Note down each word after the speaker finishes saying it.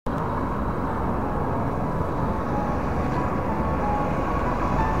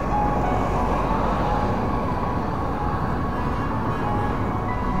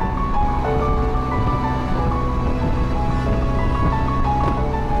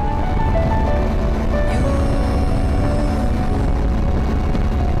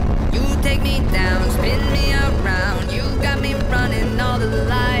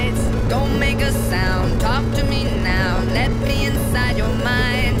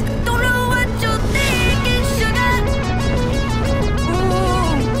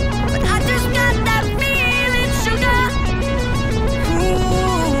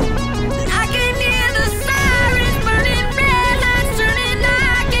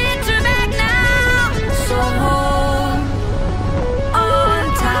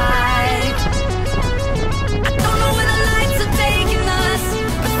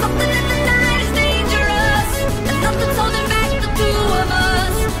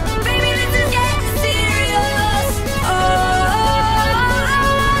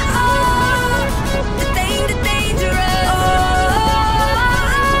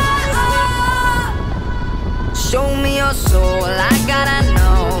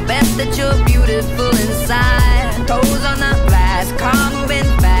that you're beautiful inside. Toes on the glass, car moving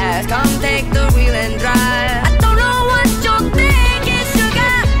fast. Come take the wheel and drive. I don't know what you're thinking,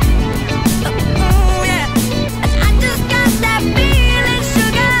 sugar. Ooh, yeah. I just got that feeling,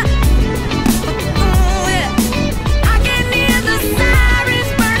 sugar. Ooh, yeah. I can hear the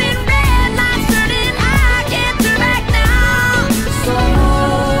sirens burning, red lights turning. I can't turn back now. So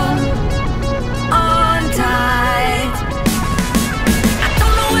on tight. I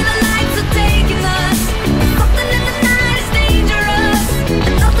don't know where the lights are taking us. Something in the night is dangerous,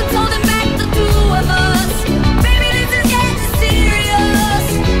 and nothing's holding back the two of us. Baby, this is getting serious.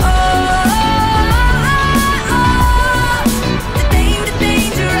 Oh, the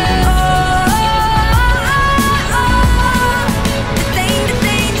dangerous. The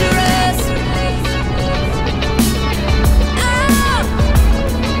dangerous.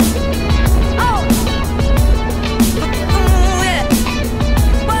 Ooh, yeah.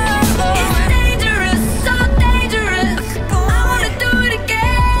 It's dangerous, so dangerous. I wanna do it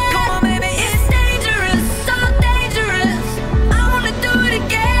again. Come on, baby. It's dangerous, so dangerous. I wanna do it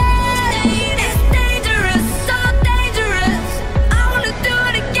again. It's dangerous, so dangerous. I wanna do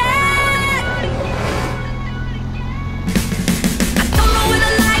it again. I don't know where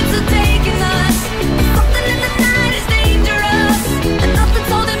the lights are taking us. Something in the night is dangerous, and nothing's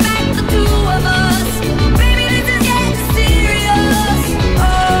holding back the two of us. Baby, this is getting serious.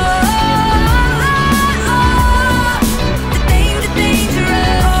 Oh, the dangerous.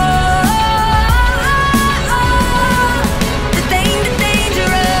 The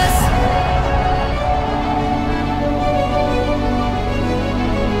dangerous.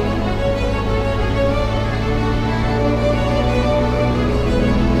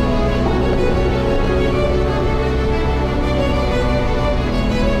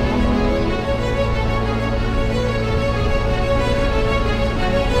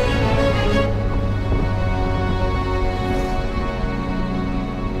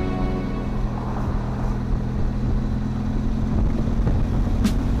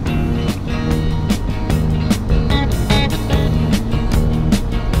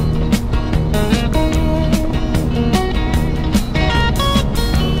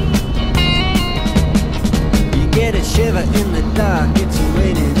 You get a shiver in the dark, it's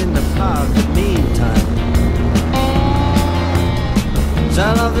raining in the park. The meantime,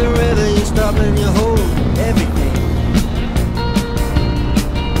 sound of the river, you stop and you hold everything.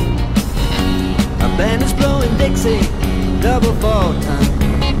 A band is blowing Dixie, double fall time.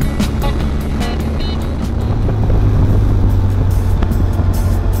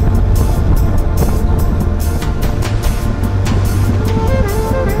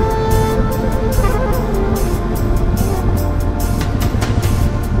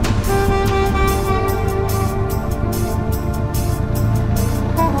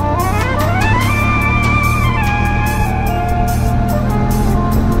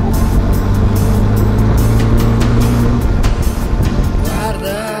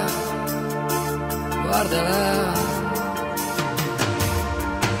 Guardala,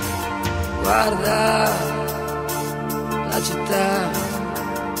 guarda la città,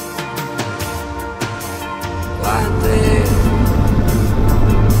 quante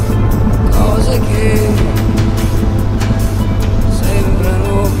cose che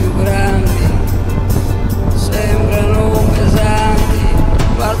sembrano più grandi, sembrano pesanti.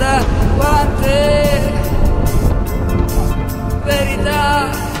 Guarda quante verità,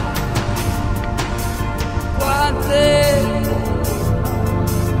 quante,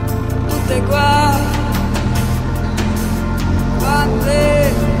 tutte qua,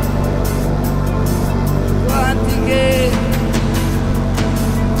 quante, quanti che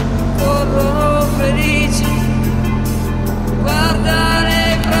corrono felici, guarda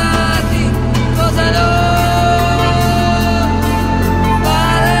nei prati, cosa non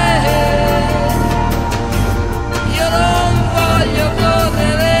fare, io non voglio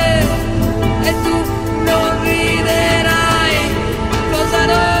correre e tu non riderai, cosa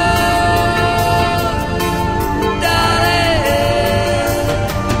non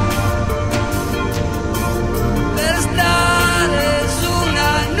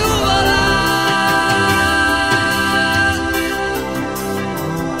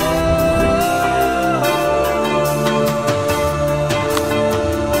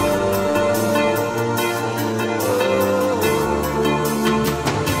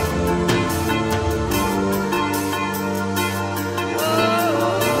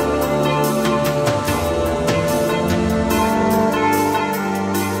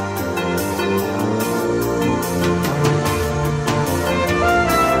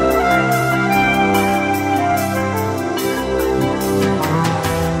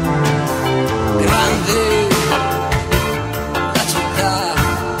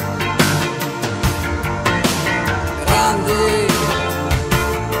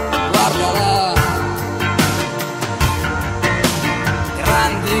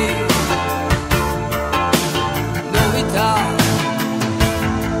grandi novità,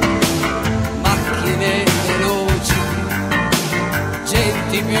 macchine veloci,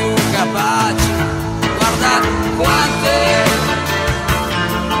 genti più capaci, guarda quante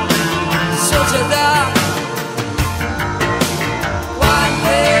società,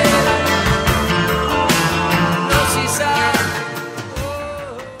 quante non si sa.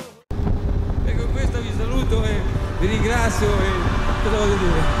 E con questo vi saluto e vi ringrazio e cosa voglio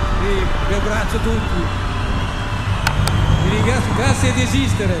dire? Vi abbraccio tutti. Vi ringrazio, grazie di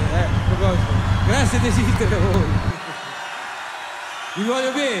esistere, a proposito. Grazie di esistere a voi. Vi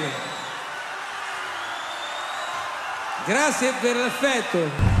voglio bene. Grazie per l'affetto.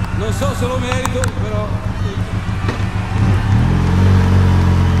 Non so se lo merito, però.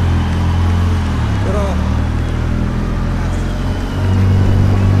 Però.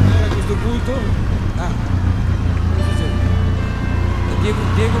 Allora a questo punto. Cosa succede?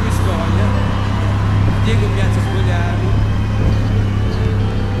 Diego mi spoglia. Diego piace spogliarmi.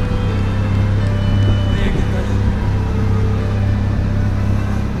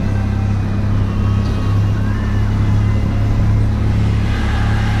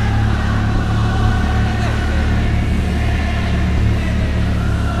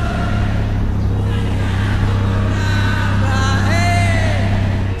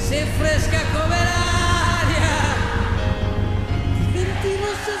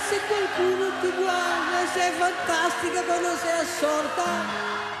 Sei fantastica quando sei assorta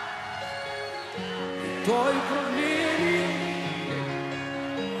I tuoi problemi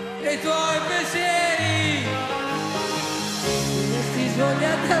e i tuoi pensieri vesti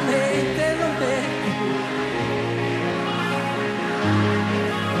svogliatamente non vedi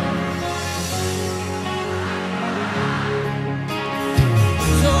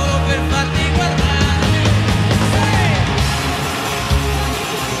solo per farti guardare.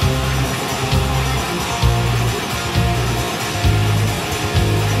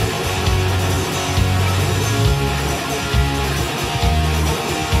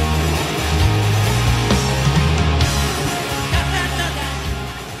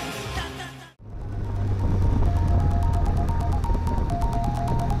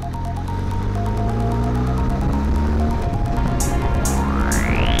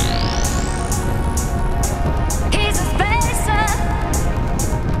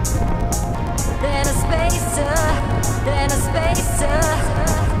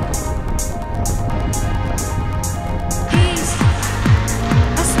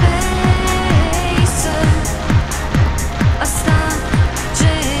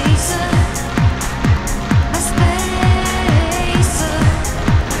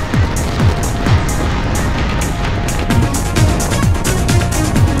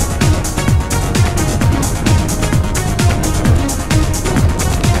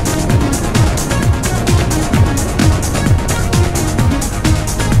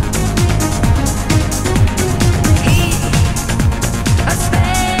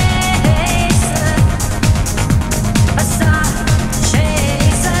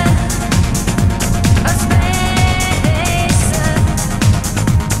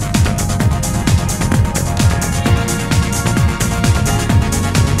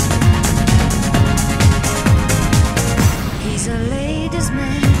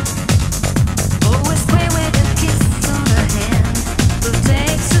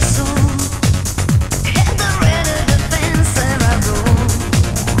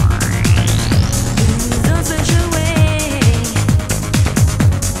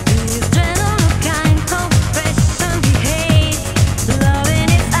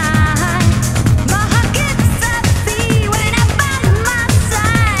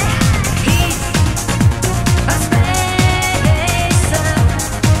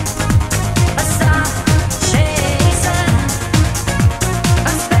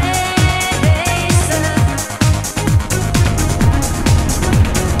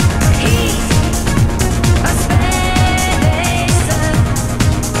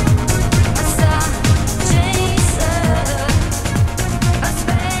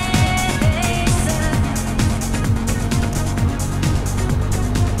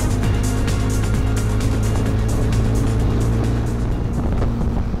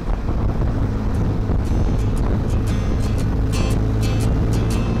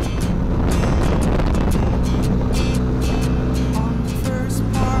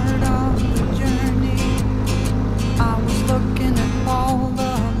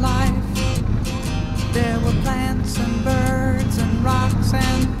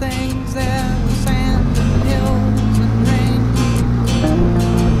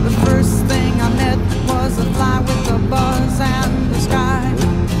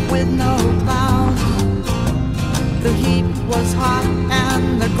 was hot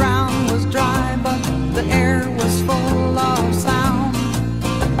and the ground was dry, but the air was full of sound.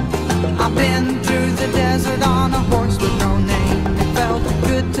 I've been through the desert on a horse with no name. It felt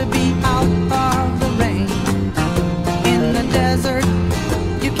good to be out of the rain. In the desert,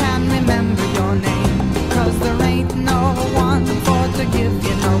 you can remember your name, 'cause there ain't no one for to give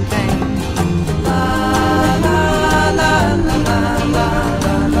you no pain. La la la la la la la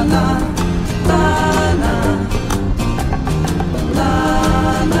la la la la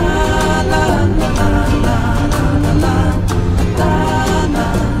la la la la la.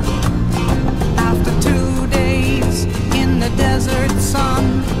 After 2 days in the desert sun,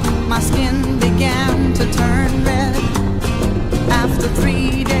 my skin began to turn red. After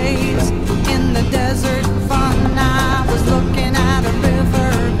 3 days in the desert fun, I was looking at a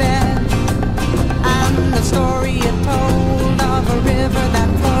riverbed, and the story it told of a river that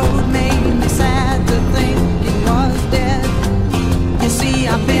flowed made me sad to think it was dead. You see,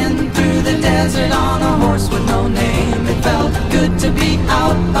 I've been through the desert on a horse with no name. It felt good to be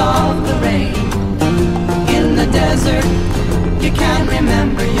out of the rain. In the desert, you can't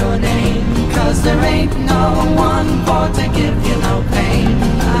remember your name, 'cause there ain't no one for to give you no pain.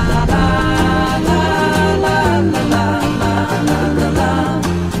 La la la la la la la la la la la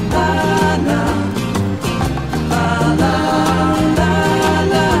la la la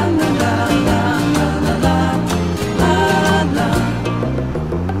la la la la.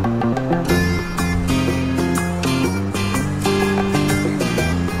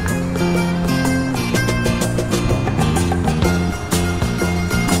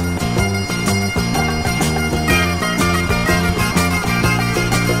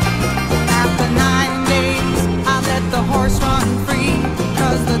 After 9 days, I let the horse run free,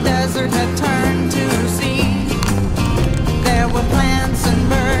 'cause the desert had turned to sea. There were plants and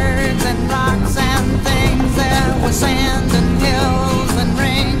birds and rocks and things. There was sand and hills and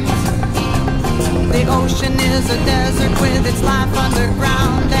rings. The ocean is a desert with its life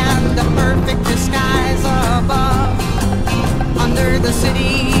underground and a perfect disguise above. Under the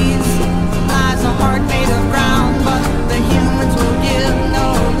cities lies a heart made of ground, but the humans will give no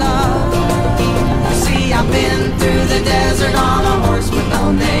love. You see, I've been through the desert on a horse with no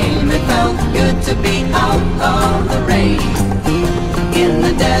name. It felt good to be out of the rain. In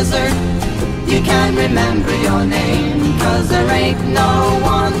the desert, you can't remember your name, 'cause there ain't no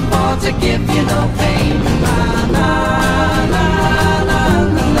one for to give you no pain. La la la.